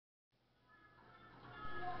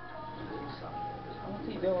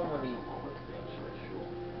doing when he...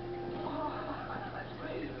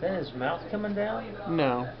 Is that his mouth coming down?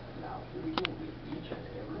 No.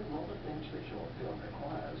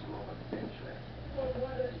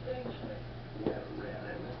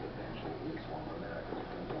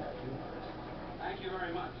 Thank you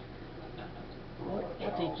very much. What,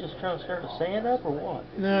 he just trying to stir the sand up or what?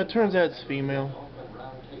 No, it turns out it's female.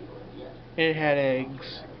 It had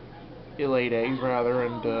eggs. It laid eggs, rather,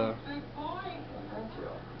 and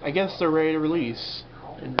I guess they're ready to release.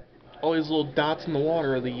 And all these little dots in the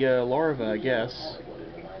water are the larva, I guess.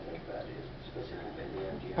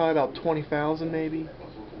 Probably about 20,000, maybe.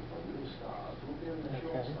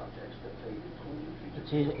 Okay. But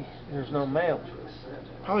there's no male.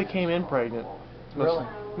 Probably came in pregnant. Really?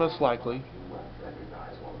 Most likely.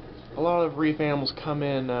 A lot of reef animals come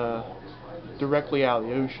in directly out of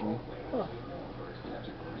the ocean. Huh.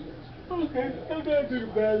 Okay, I'm gonna go to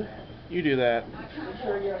bed. You do that. I'm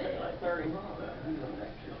sure you're up at 9:30.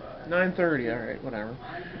 9:30, alright, whatever.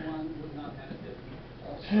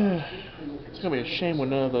 It's gonna be a shame when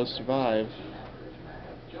none of those survive.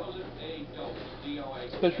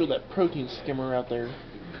 Especially with that protein skimmer out there.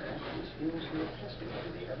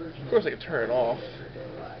 Of course I could turn it off.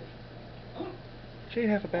 Which ain't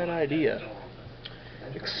half a bad idea.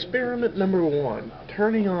 Experiment number 1.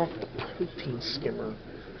 Turning off the protein skimmer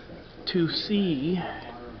to see...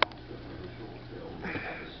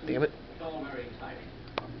 Damn it.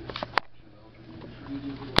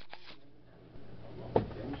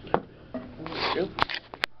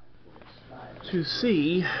 To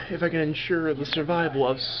see if I can ensure the survival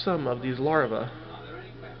of some of these larvae.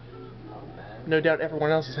 No doubt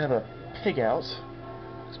everyone else is having a pig out.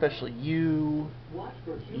 Especially you,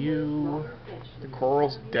 the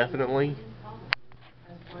corals definitely.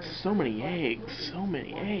 So many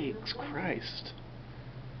eggs, Christ.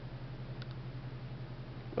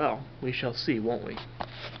 Well, we shall see, won't we?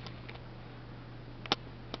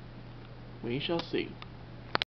 We shall see.